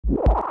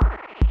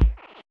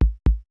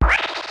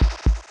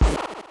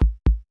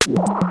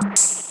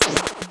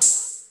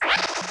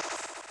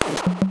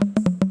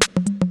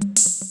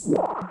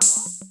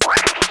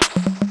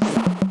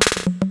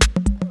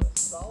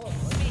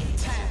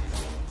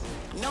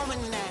no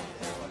man now.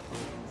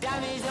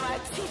 Diamonds in my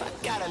teeth, I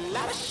got a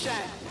lot of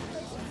shine.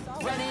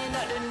 Running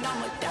up the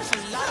number, that's a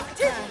lot of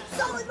time.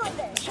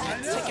 Try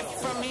to take it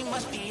from me,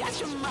 must be out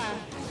your mind.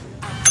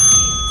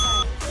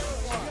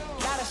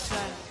 Lot of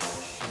sun,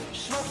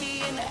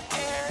 smoky in the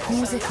air.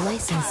 Music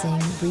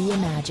licensing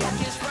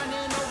reimagined. Just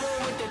running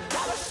over with the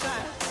dollar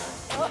sign.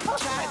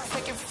 Try to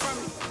take it from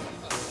me.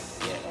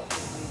 Yeah.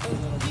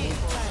 Big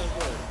time,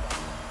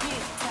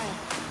 big time,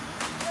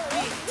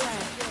 big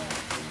time.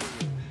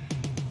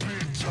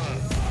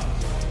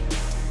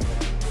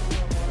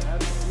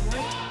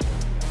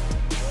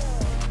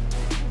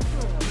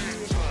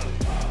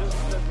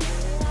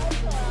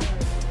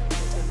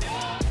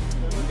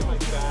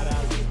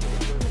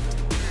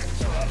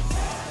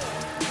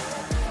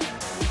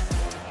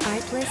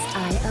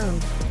 Artlist.io.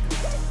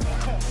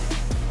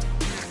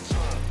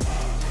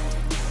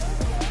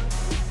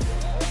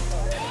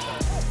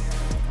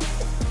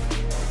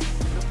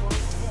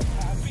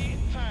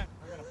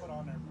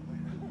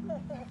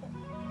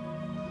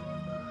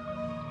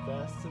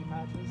 Vests and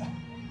patches.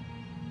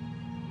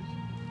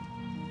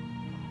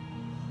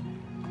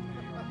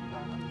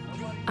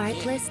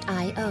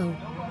 Artlist.io.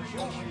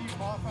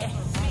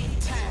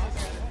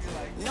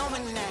 No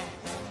man now.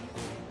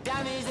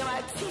 Diamonds in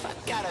my teeth, I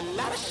got a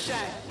lot of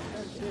shine.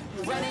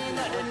 Running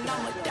up the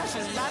number, that's a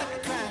lot of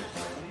crime.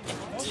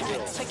 Try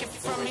to take it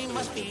from me,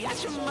 must be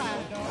out your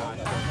mind.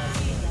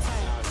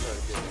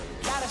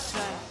 Lot of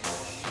sun,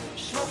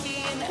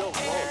 smoky in the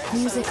air.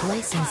 Music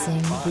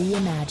licensing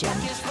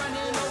reimagined. Just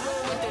running over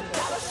with the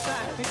dollar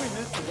sign.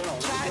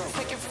 Try to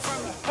take it from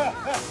me.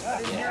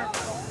 Yeah.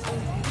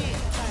 Big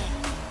time,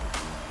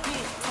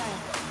 big time,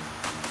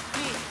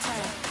 big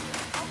time.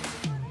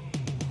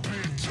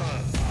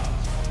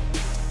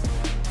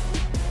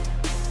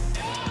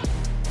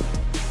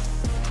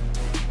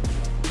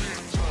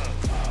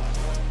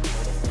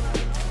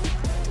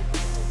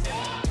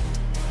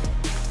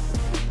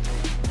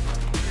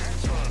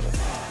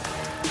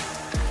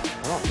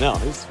 No,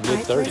 he's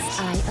mid-30s.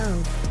 Artlist.io.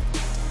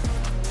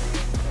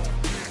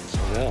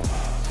 Yeah.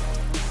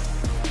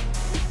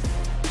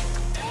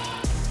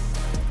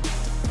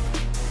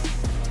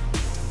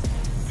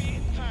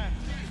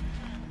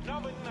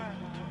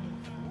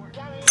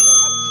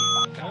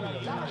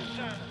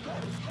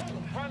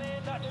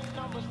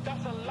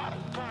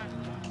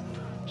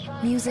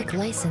 Music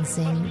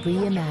licensing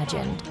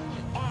reimagined.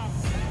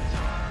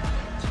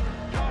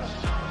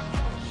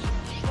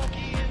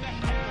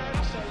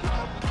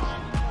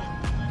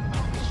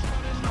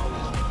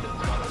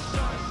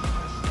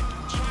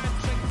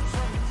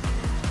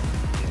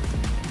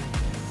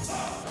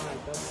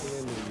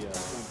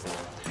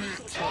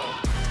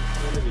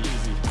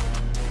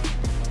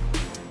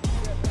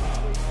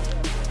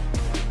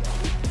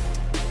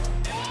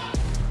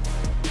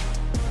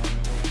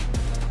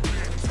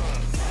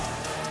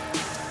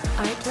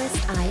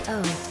 Artlist.io.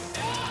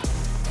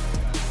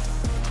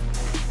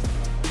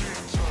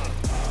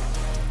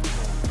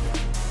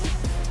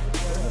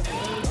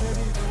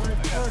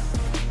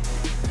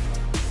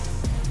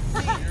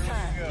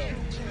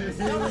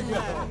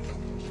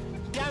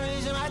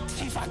 Diamonds in my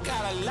teeth, I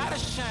got a lot of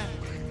shine.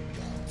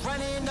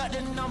 Running up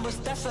the numbers,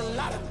 that's a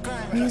lot of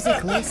grind.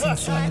 Music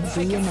licensing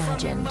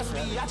reimagined. Must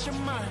be out your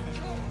mind.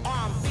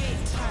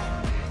 Big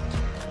time,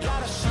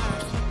 lot of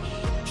shine.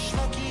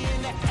 Smoky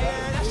in the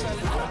air, that's a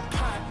lot of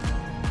pine.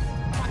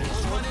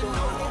 Pockets running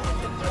over with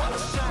the dollar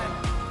sign.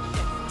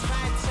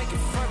 Try and take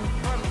it from me,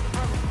 from me,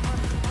 from me.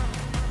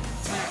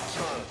 Big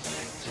time,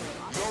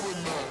 double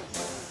nine.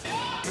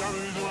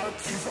 Diamonds in my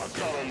teeth, I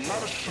got a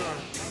lot of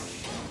shine.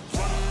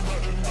 Running up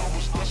the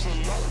numbers, that's a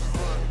lot of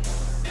grind.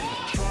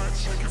 Try and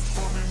take it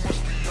from me,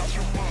 must be out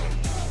your mind.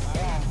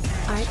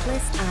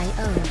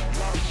 Artlist.io.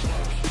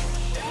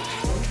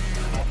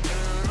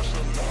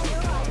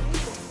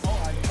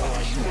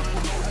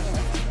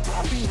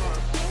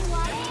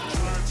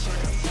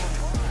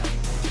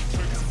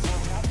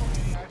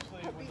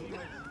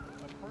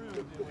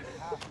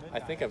 I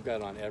think I've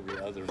got on every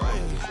other.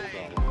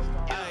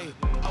 Hey,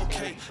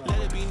 okay, let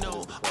it be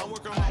known. I'm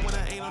working hard when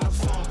I ain't on the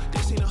phone.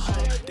 This ain't a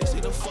home, this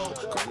ain't a phone.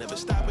 Grind never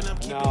stopping, I'm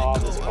keeping it cold.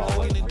 I'm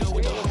looking in the door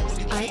with the hole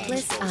in the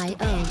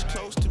Artlist.io.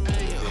 close to me,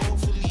 and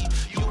hopefully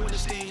you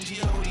understand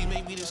G.O.D.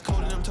 Make me this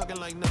cold and I'm talking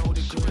like no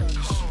degrees.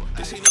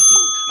 This ain't a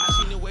fluke. I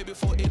seen it way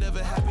before it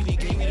ever happened. He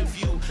gave me the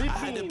view. I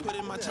had to put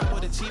in my time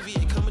on the TV.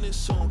 It coming in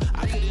soon.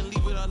 I couldn't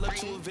leave it all up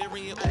to a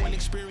variant or an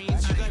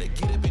experience. You gotta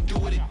get up and do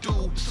what it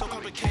do. So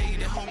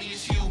complicated, homie,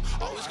 it's you.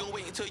 Always gonna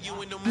wait until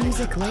you in the mood.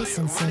 Music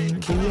licensing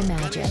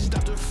reimagined.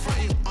 Stop the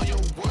fight on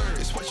your word.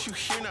 It's what you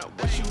hear, not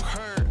what you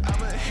heard.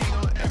 I'ma hang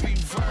on every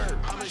verb.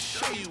 I'ma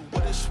show you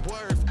what it's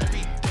worth.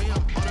 Every day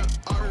I'm on the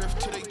earth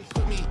till they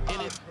put me in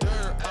the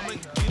dirt. I'ma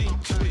get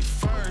into it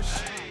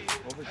first.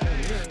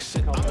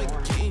 Said I'ma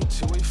get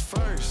into it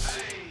first.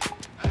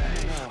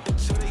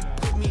 Until they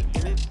put me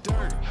in the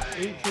dirt.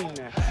 18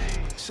 now.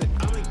 Said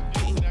I'ma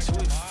get into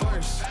it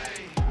first.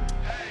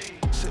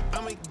 Said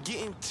I'ma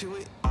get into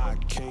it. I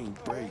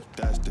can't break,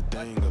 that's the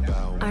thing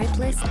about me.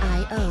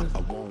 Artlist.io. I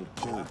won't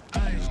put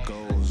these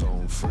goals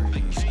on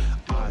freeze.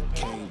 I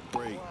can't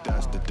break,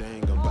 that's the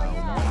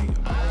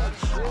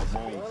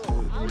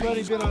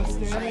Anybody been on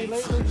Stanley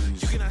lately?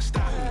 You cannot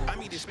stop me. I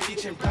mean this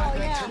speech and pride.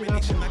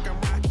 Determination like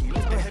I'm Rocky.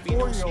 Lift the heavy,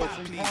 no spot,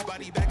 please.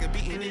 Body back a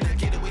beating and I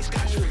get away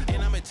scotch-free.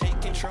 And I'ma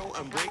take control,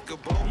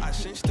 unbreakable. I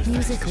sense the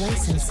Music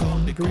licensing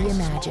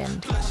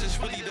reimagined. Plus it's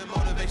really the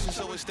motivation,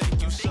 so it's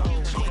thank you so.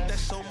 Heat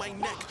that's on my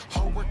neck,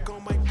 hard work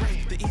on my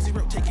brain. The easy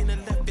road taking the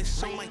left,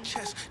 it's on my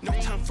chest. No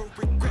time for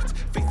regrets.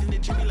 Faith in the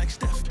Jimmy like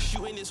Steph.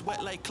 Shooting is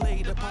wet like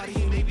clay. The party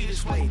ain't maybe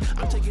this way.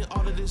 I'm taking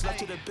all of this left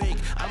to the bank.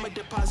 I'ma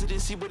deposit and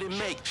see what it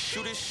make.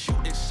 Shoot it,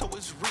 so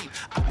it's reap.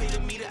 I paid a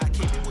meter, I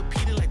came in with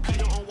Peter like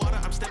Peter on water.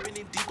 I'm stepping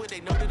in deeper,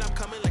 they know that I'm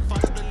coming like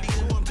follow the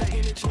leader. I'm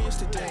taking a chance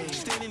today.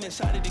 Standing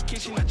inside of the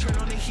kitchen, I turn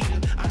on the heater.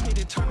 I made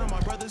it turn on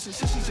my brothers and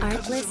sisters and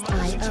cousins and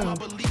mothers until my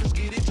believers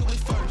get into it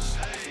first.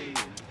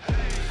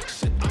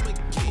 Said I'ma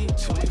get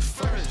into it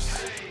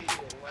first.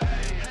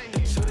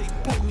 Until they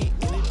put me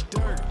in the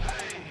dirt.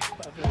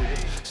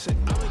 Said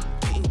I'ma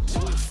get into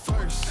it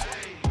first.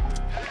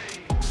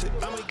 Said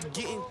I'ma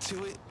get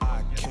into it.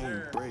 I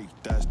can't break,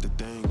 that's the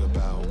thing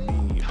about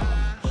me.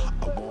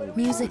 I won't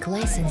Music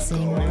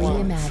licensing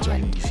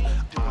reimagined.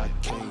 I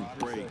can't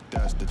break,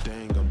 that's the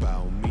thing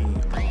about me.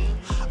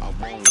 I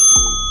won't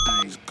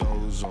put these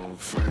goals on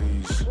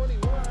freeze.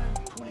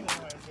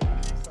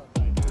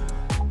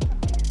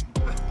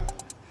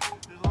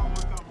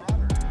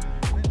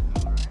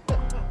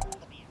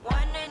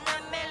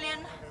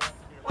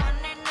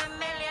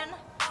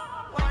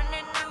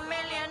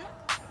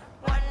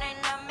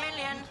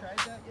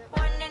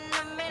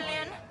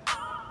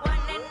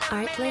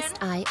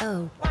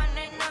 Artlist.io.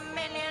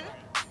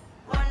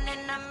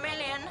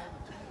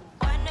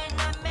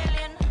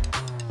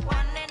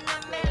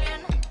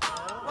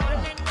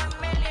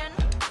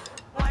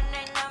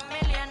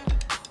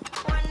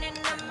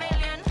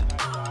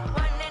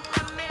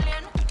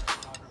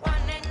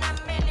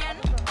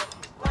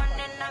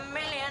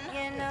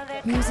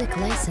 Music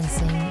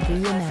licensing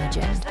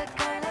reimagined.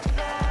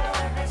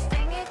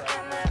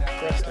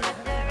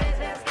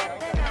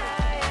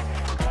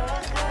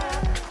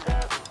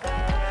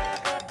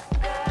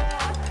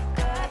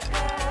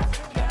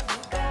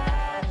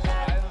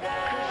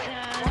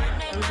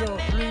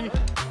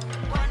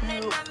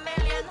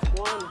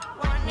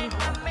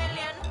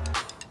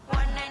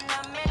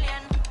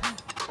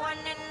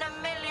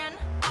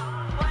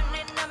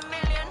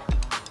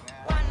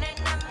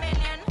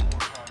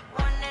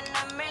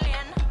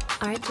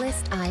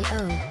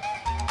 Artlist.io.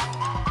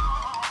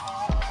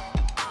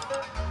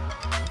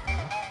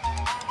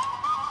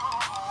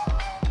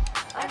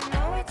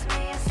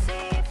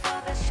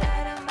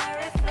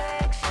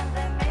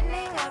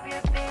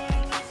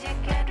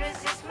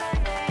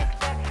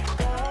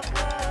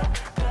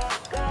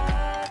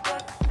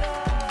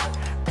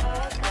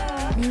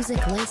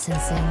 Music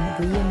licensing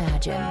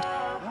reimagined.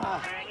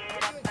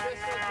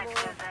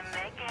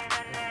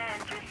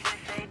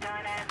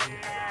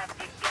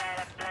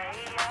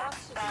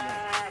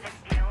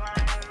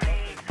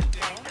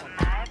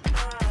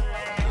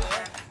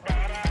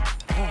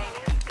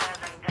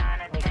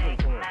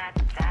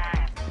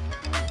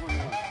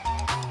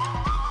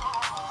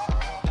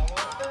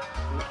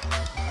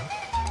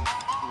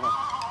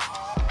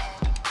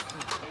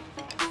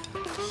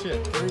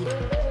 Shit, 3.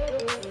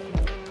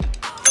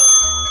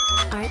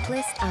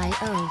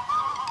 Artlist.io.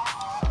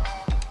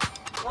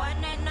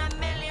 One in a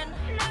million.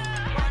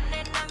 One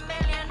in a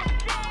million.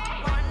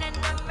 One in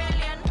a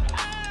million.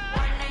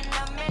 One in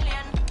a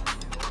million.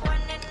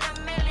 One in a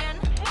million.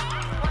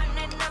 One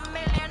in a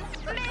million.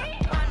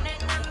 One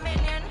in a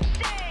million.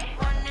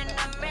 One in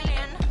a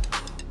million.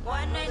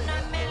 One in a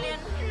million.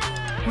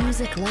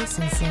 Music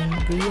licensing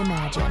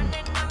reimagined.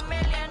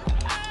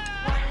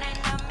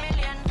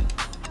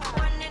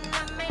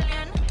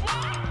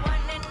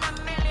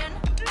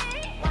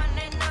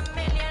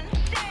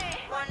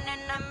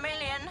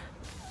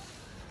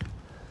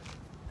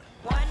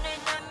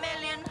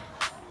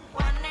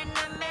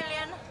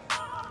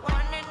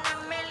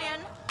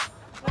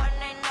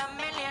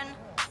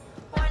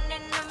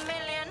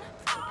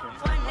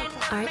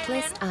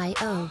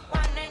 Artlist.io.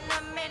 One in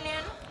a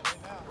million.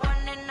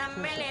 One in a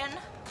million.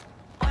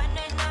 One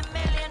in a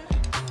million.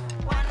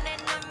 One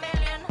in a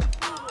million.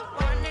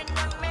 One in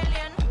a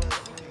million.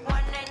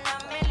 One in a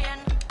million.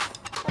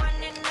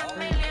 One in a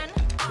million.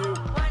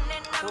 One in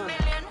a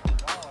million.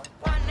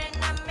 One in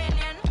a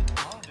million.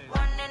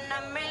 One in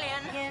a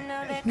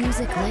million.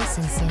 Music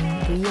licensing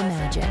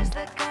reimagined.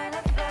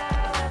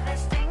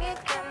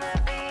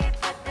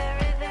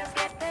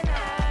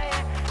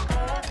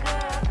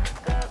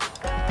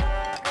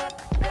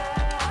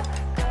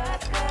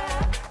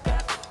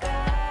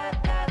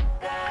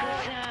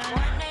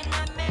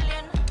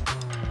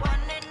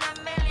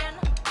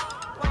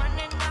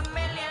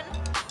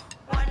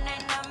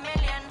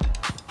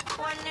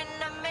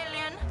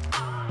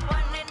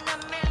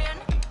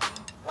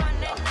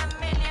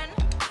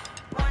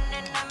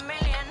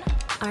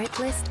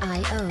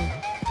 Artlist.io.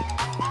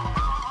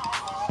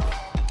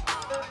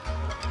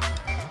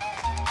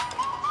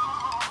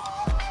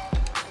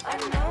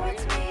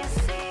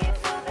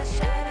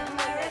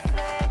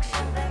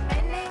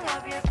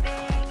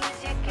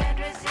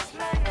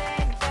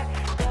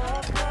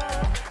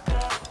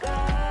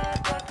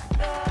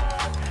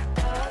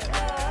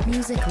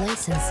 Music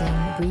licensing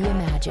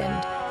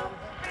reimagined.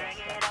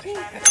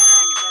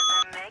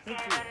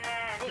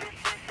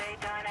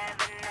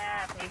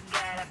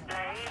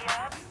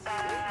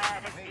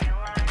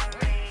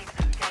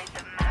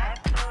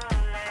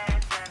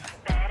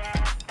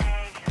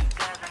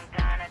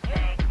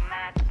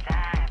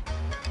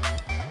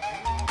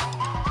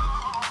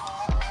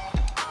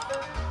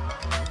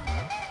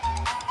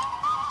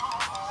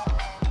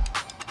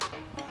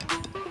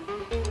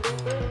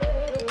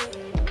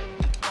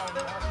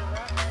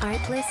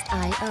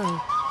 Artlist.io.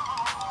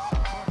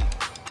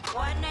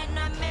 One in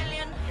a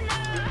million,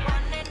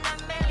 one in a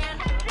million,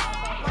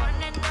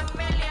 one in a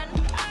million,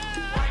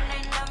 one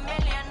in a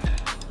million,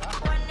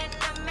 one in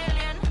a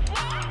million,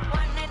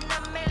 one in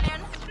a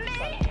million,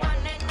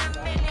 one in a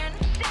million,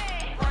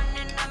 one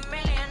in a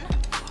million,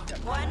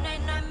 one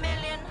in a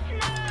million.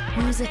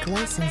 Music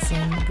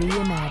licensing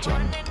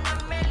reimagined.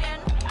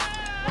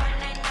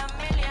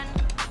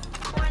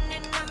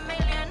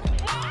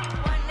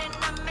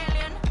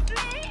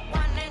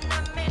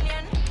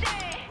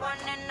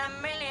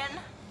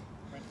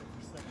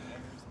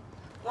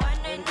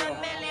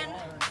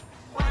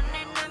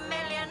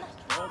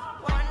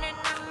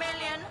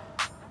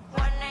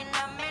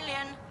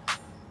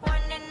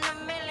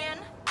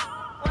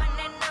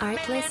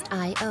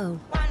 Artlist.io.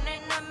 One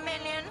in a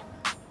million,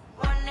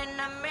 one in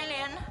a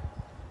million,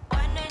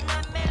 one in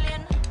a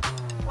million,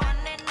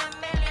 one in a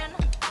million,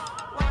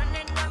 one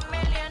in a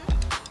million,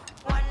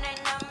 one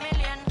in a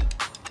million,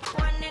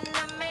 one in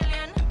a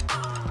million,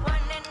 one in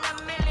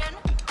a million,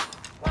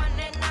 one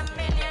in a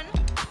million,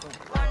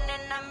 one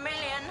in a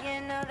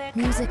million.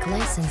 Music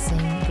licensing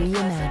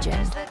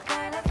reimagined.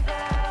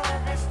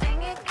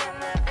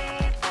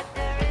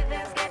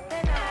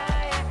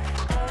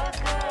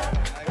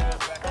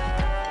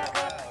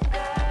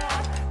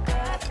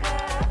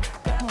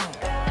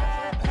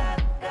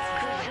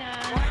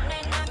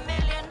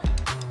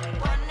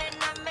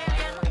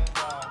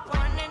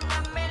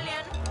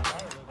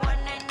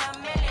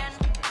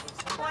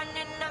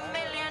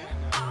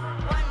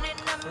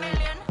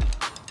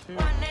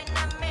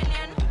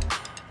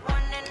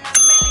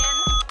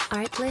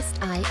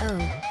 Artlist.io.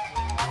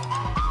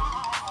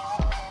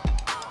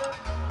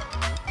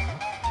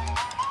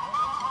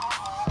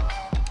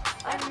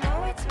 I know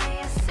it's me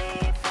you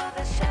see for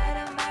the shine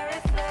of my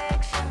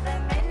reflection. The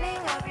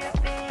meaning of your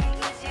being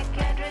is you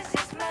can't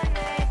resist my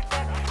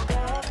nectar.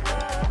 Go, go,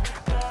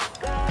 go,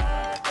 go,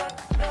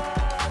 go,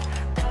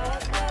 go,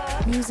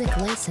 go. Music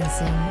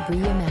licensing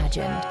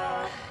reimagined.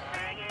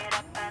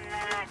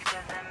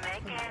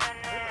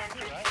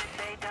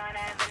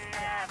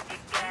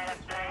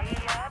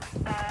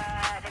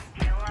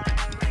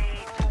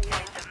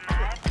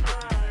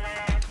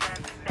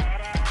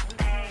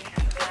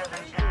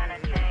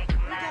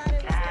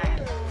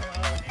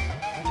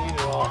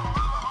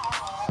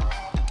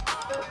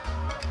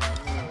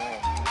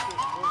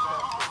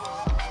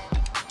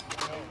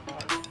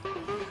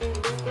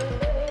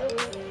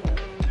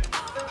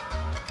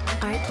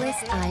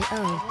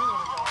 Artlist.io.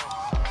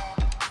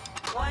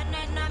 One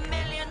in a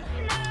million,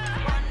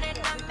 one in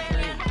a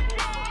million,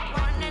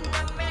 one in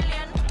a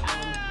million,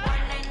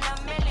 one in a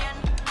million,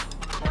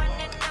 one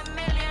in a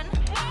million,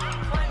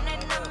 one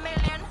in a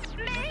million,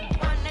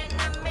 one in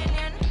a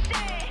million,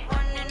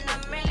 one in a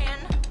million,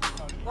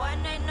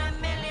 one in a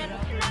million.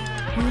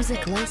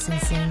 Music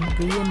licensing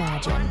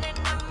reimagined.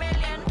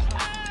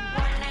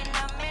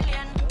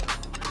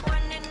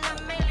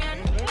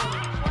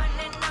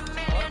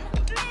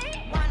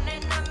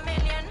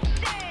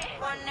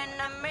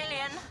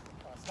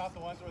 Not the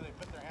ones where they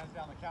put their hands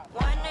down the couch.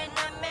 One in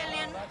a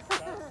million,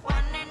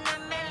 one in a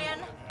million,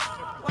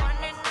 one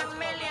in a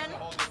million,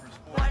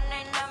 one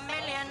in a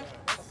million,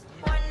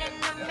 one in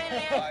a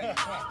million,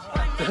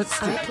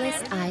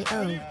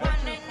 Artlist.io.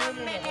 one in a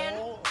million,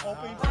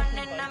 one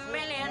in a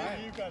million,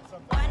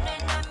 one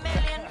in a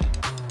million,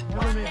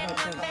 one in a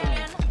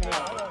million,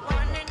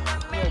 one in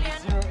a million,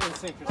 Zero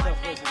instinct for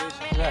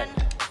self-preservation. Right.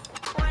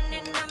 one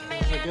in a It's a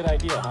million, good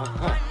idea, huh?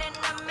 one in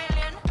a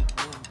million,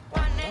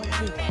 one in a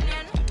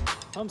million.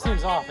 Something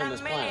seems off in this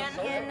plan.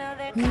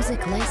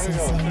 Music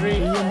licensing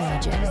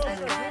reimagined.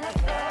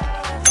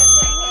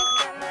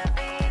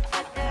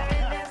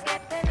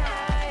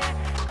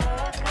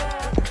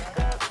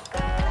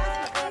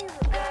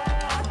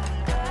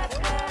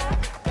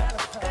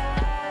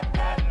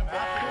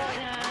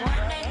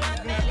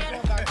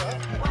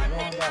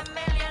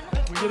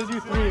 We gotta do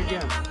 3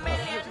 again.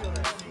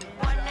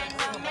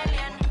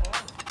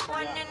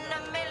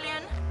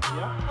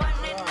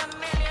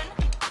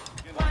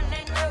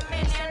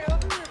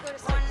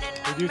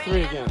 We do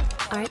 3 again.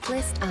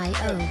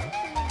 Artlist.io.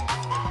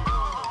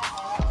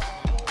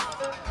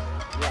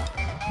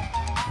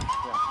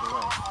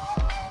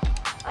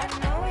 I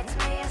know it's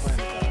me you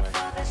see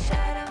for the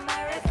shine of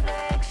my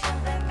reflection.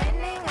 The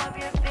meaning of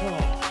your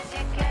being is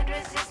you can't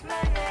resist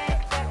my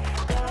nectar.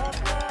 Go,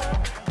 go,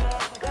 go,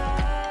 go,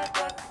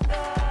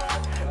 go,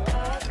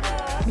 go,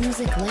 go.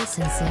 Music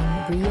licensing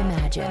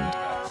reimagined.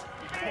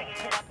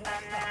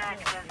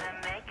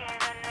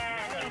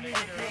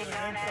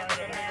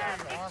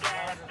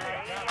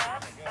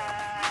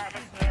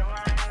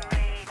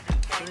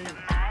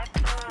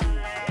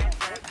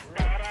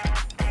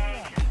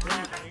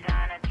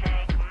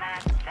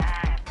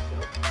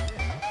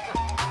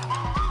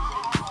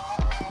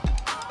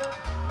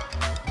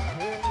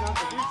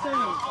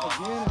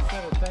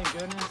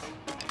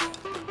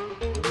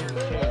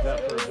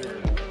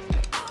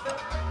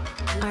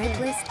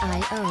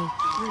 I.O.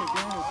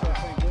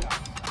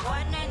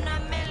 One in a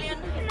million.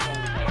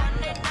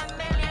 One in a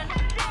million.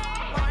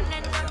 One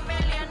in a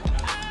million.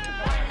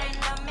 One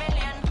in a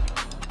million.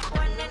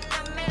 One in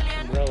a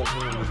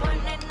million.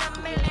 One in a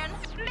million.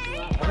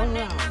 One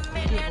in a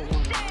million.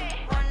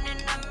 One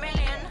in a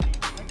million.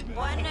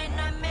 One in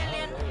a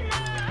million.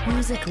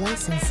 Music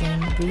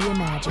licensing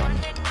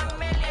reimagined.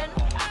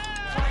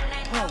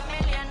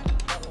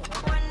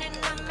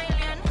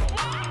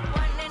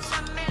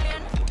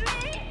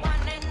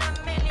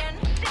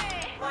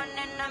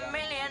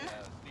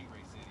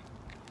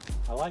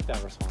 I like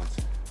that response.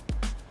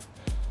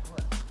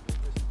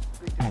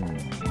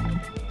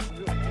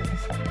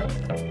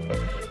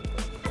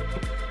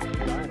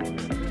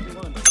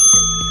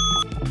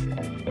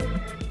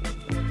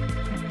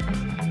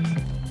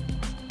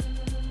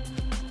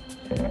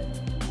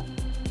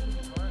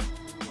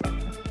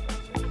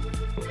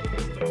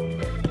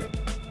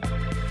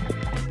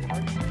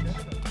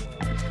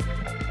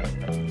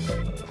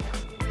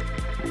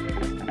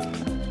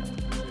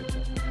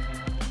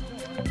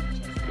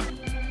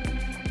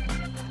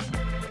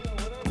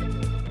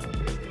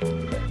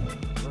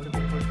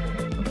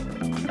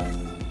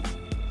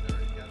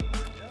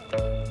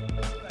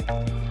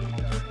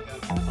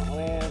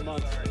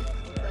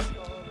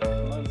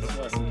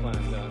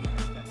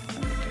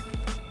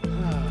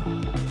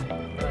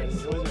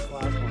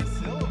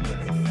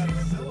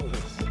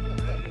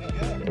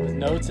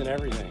 Notes and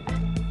everything.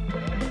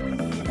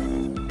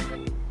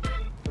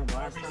 From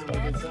last time we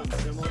did something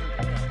similar.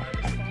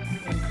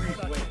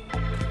 Increased weight.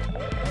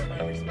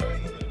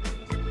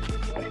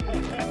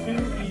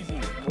 Too easy.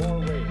 More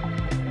weight.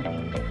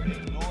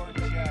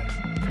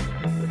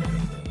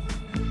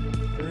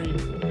 3, 2,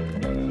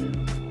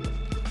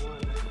 1,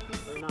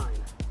 or 9.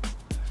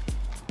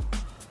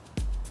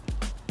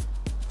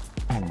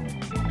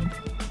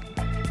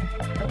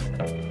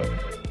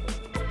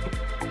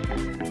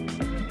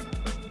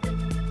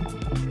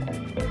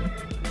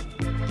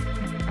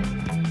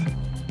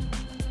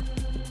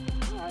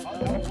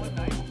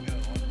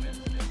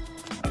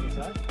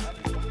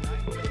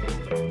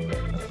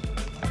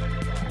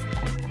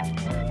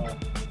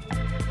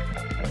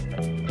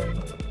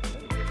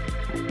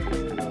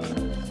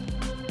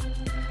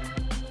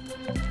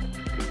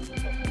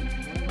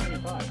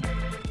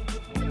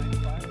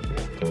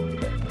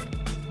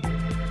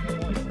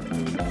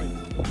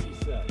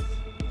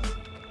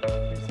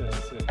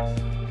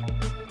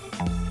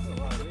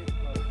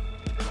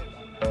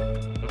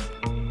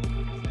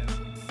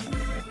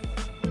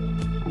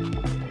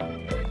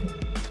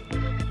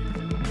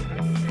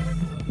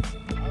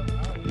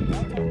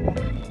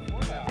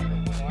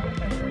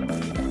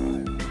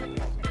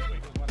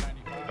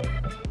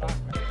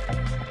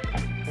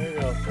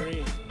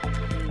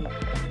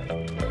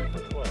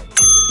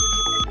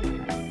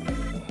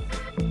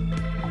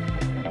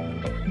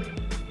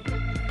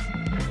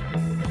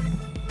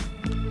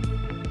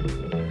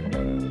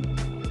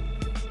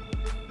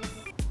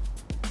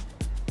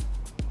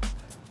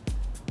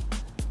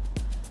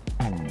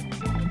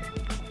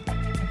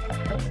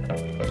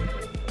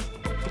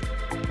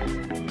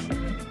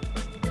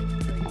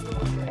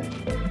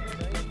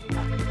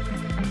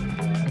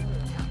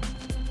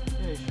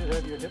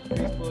 Your hip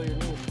crease below your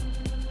knee.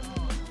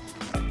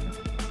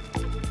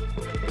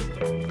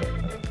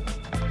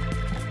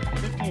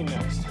 15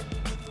 next.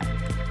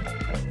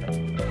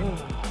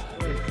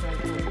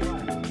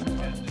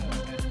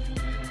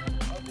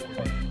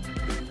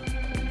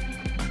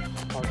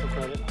 Partial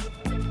credit.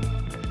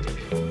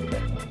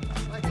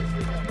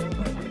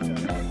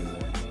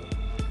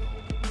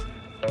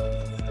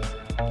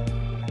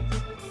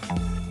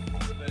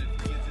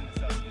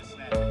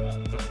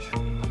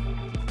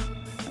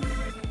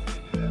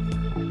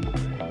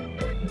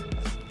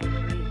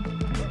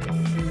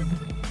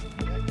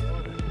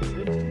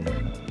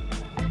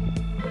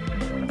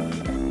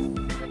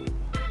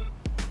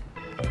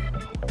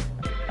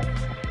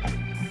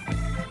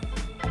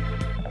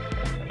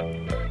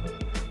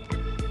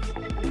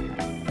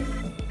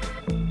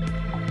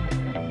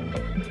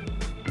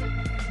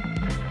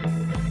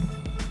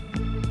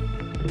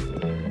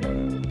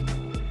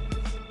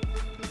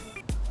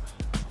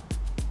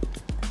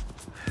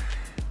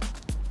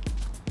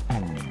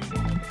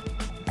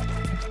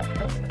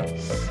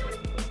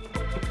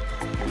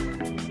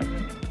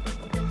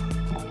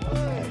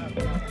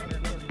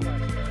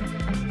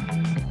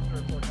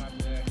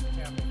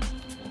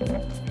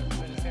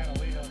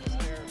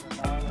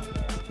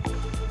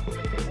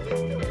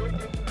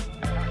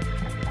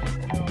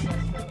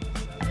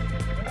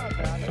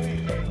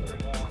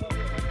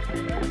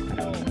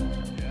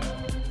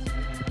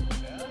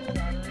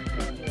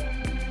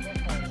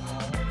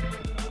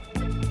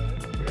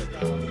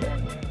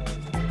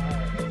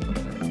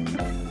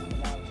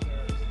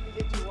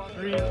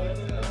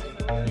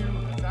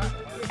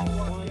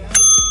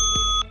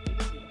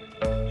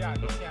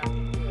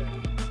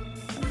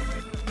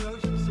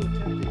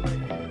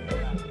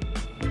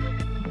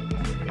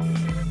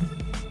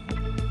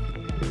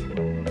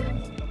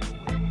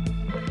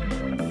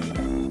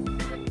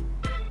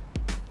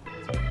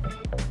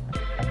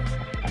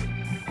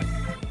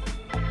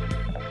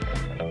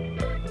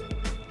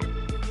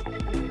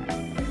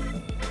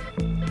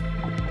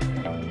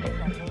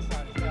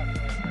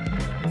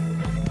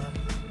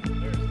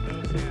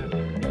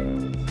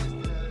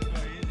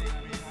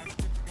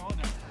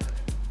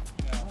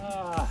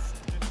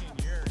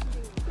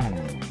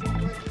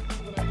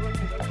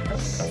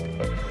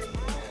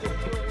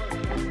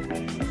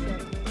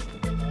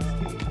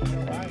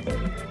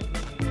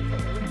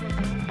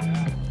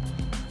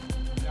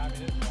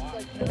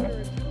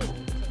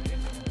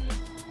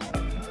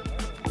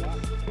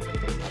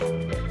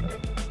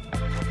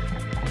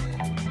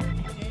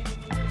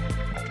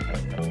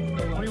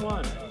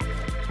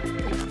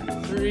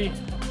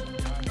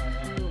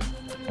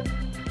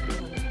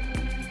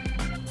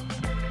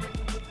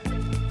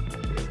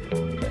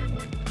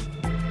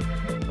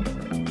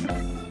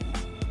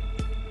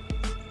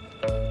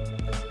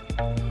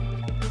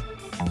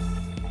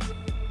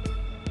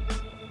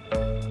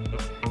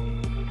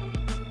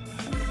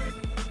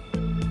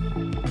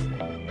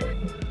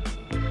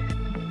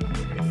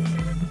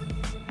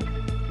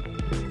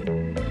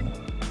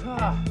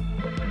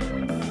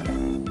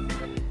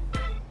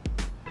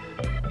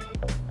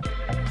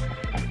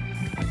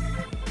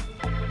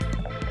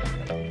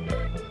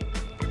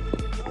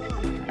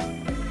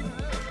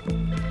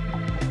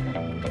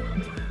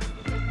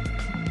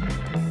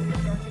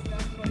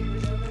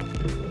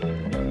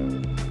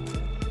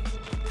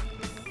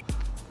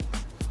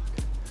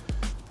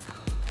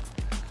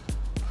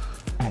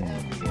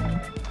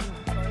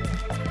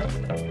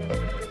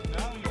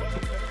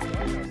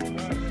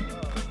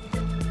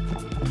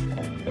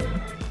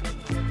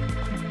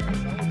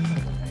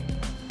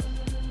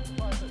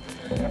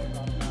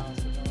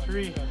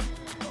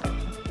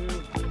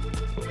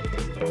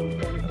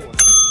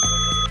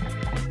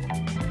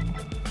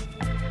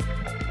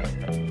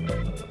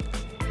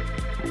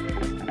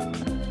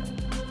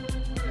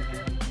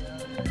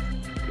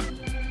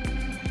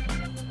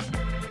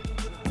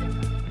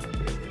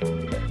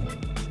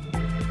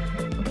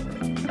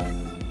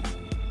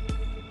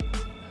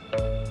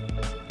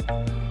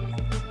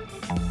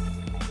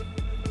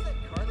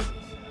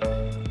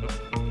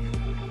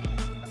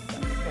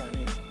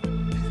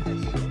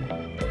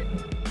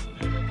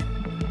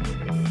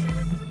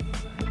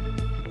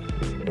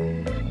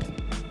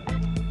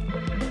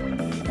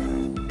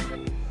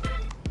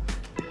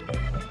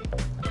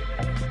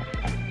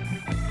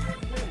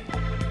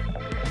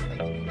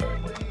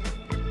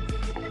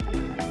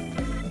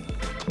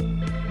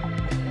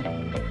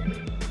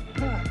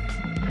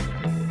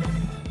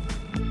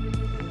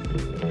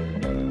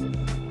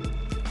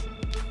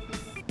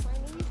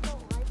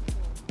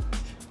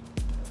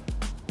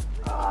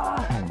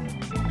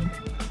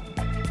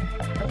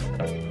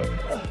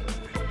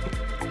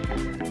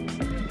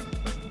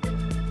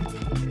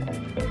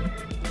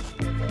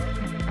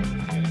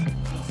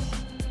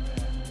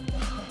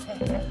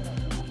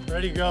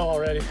 Ready to go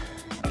already.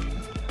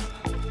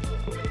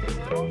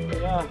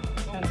 Yeah,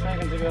 10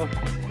 seconds ago.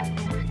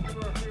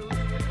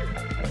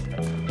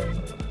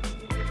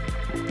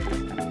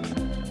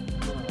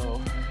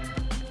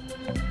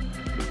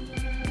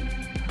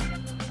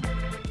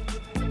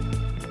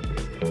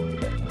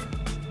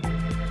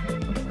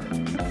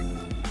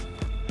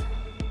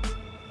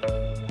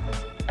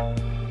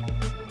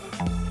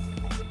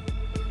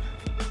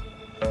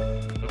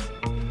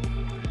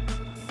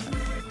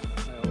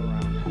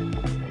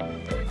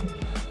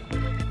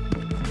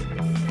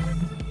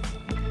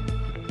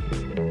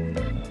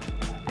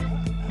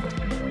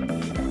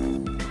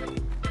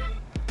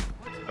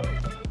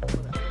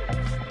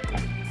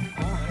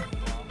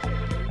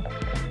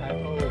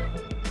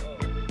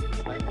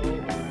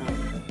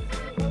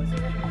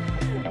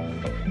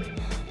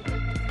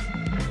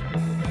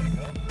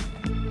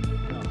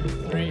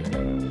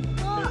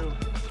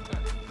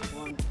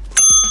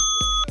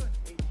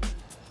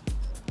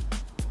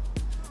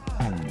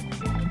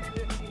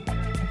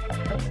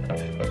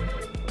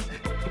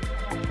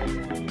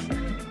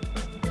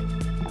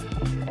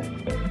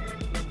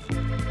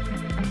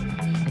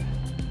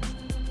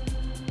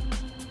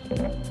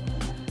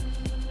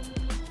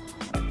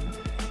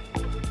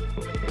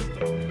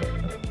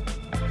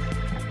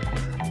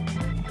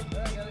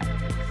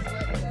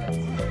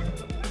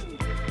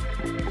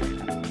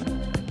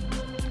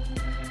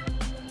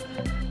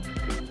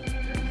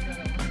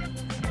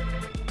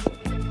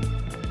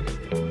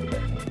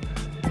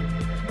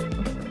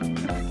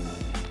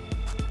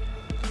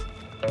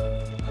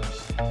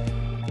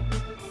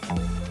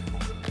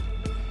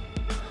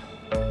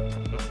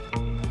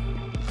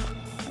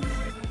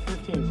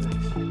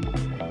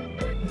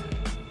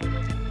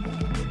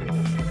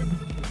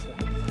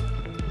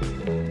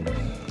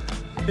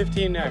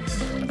 $15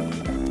 next.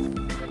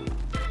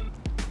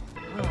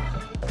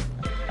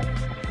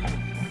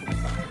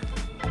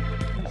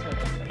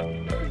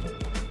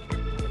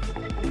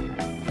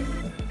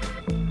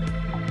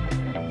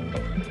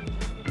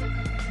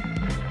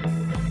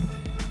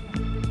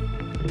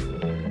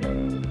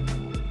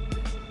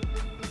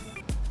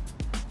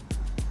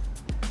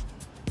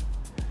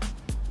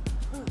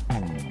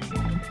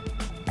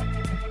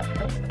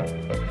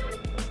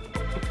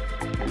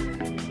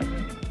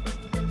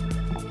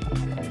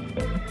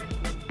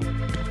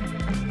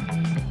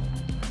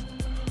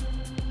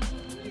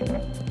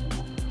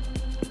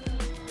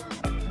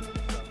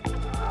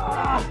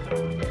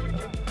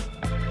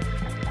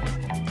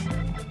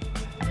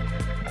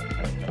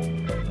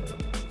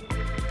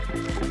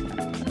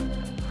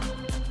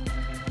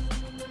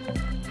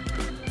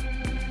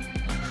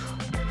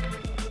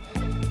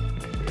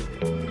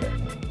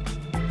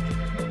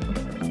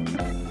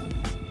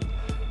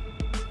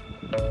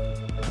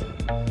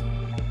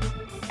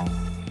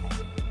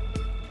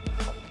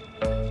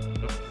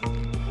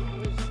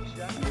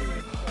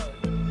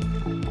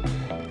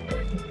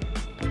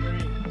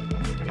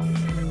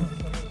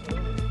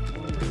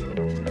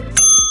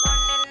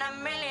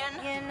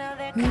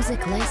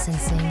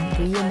 licensing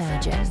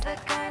reimagined.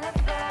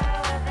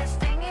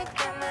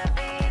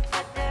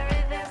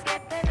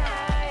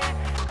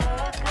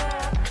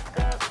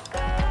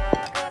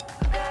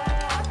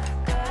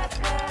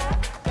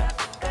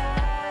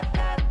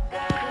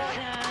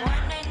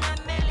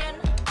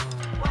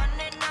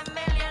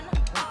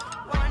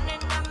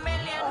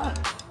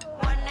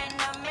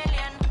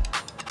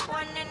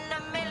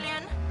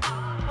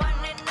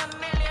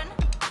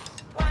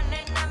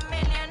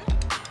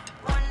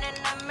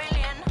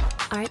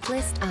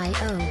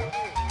 Artlist.io.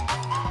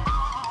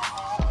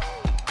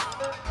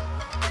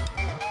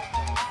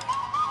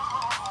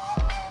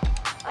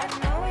 I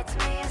know it's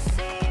me you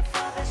see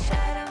for the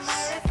shadow of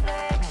my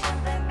reflection.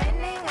 The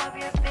meaning of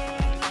your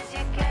being is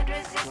you can't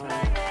resist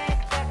my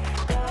nectar.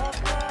 Go.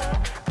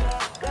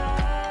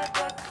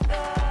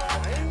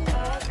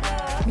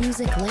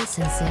 Music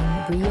licensing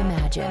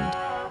reimagined.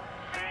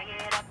 Bring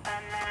it up a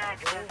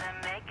notch, 'cause I'm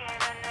making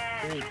a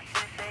mess. You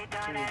say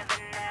don't have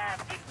enough,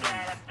 you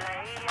gotta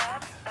play your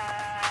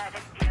part.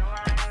 If you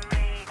wanna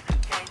reach the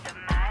taste of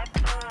my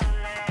full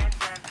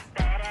lessons,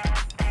 better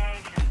have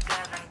patience,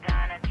 'cause I'm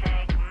gonna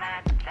take my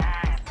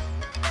time.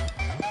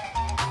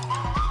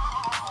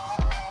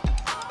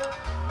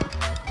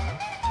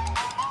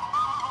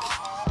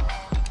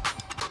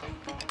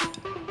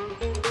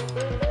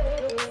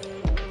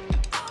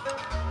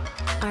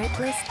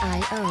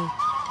 Artlist.io.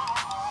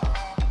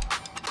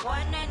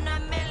 One in a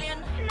million,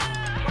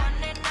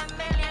 one in a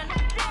million,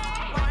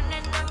 one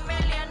in a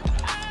million,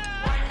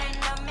 one in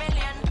a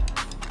million,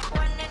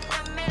 one in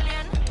a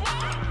million,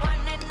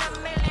 one in a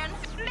million.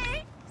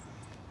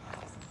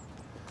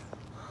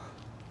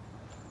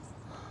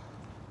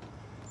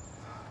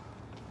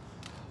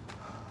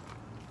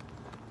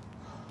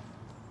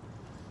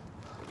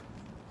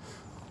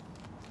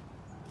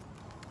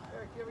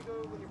 Eric, you ever go,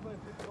 when you're playing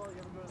pickleball, you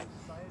ever go to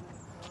the side of the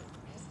court?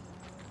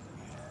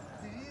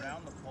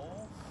 Around the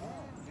pole?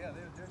 Yeah,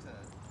 there's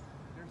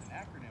an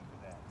acronym for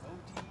that.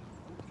 OTP.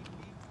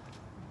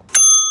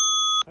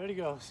 There you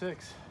go,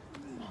 6.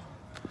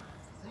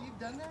 So you've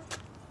done that?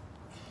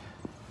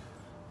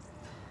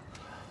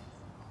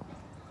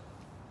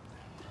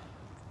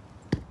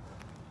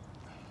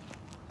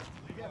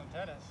 You get in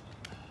tennis.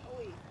 Oh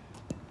wait,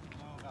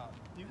 No, no.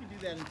 you can do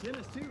that in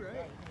tennis too, Yeah,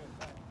 right? you can do it in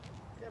tennis.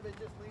 Yeah, but it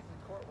just leaves the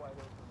court wide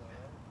open though,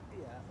 right?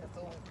 Yeah, that's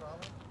the only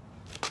problem.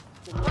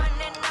 One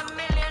in a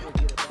million,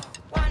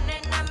 one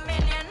in a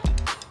million,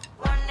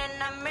 one in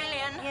a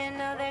million. You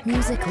know they're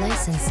Music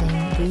licensing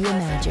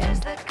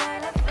reimagined. the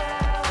kind of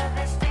flower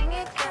they sting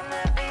it from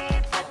the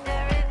beat, but the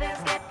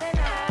rhythm's getting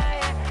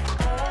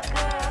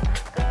higher.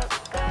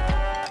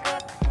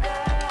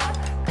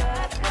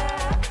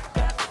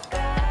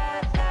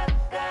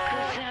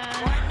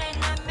 One in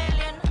a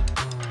million,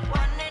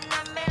 one in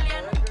a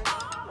million,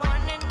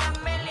 one in a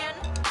million,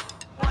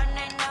 one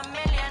in a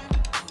million,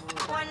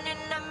 one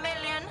in a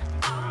million,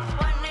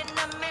 one in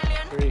a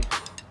million, 3.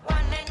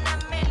 one in a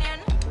million,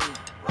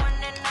 one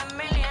in a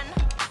million.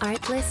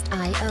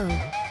 Artlist.io.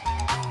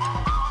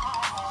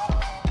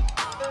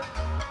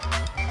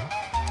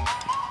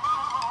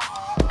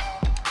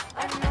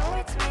 I know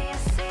it's me you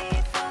see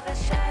for the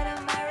shadow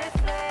of my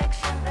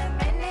reflection. The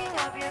meaning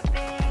of your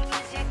being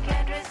is you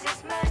can't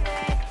resist my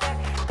nectar.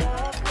 Go.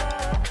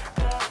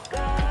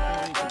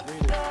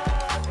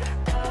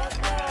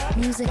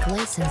 Music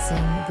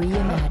licensing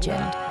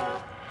reimagined.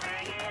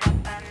 Bring it up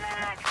a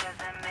notch, 'cause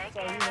I'm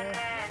making a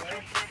mess. You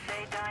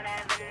say don't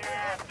have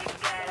enough, you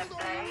gotta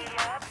play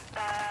your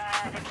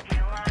part. If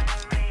you wanna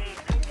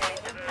reach the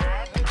taste of my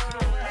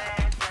full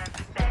lessons,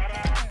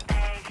 better have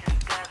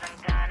patience, 'cause I'm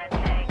gonna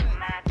take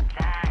my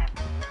time.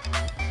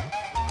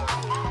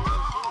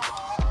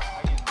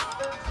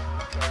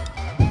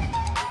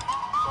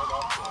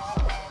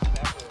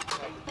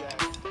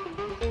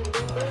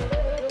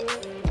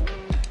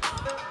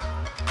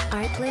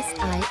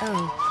 Artlist.io.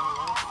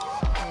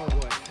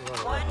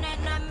 One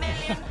in a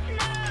million,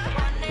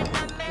 one in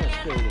a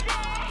million,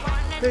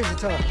 one in These a are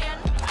tough. million,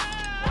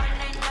 one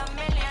in a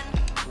million,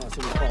 Want to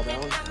see me fall down?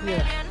 one in a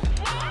million,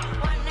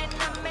 one in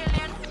a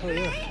million, Oh,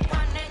 yeah.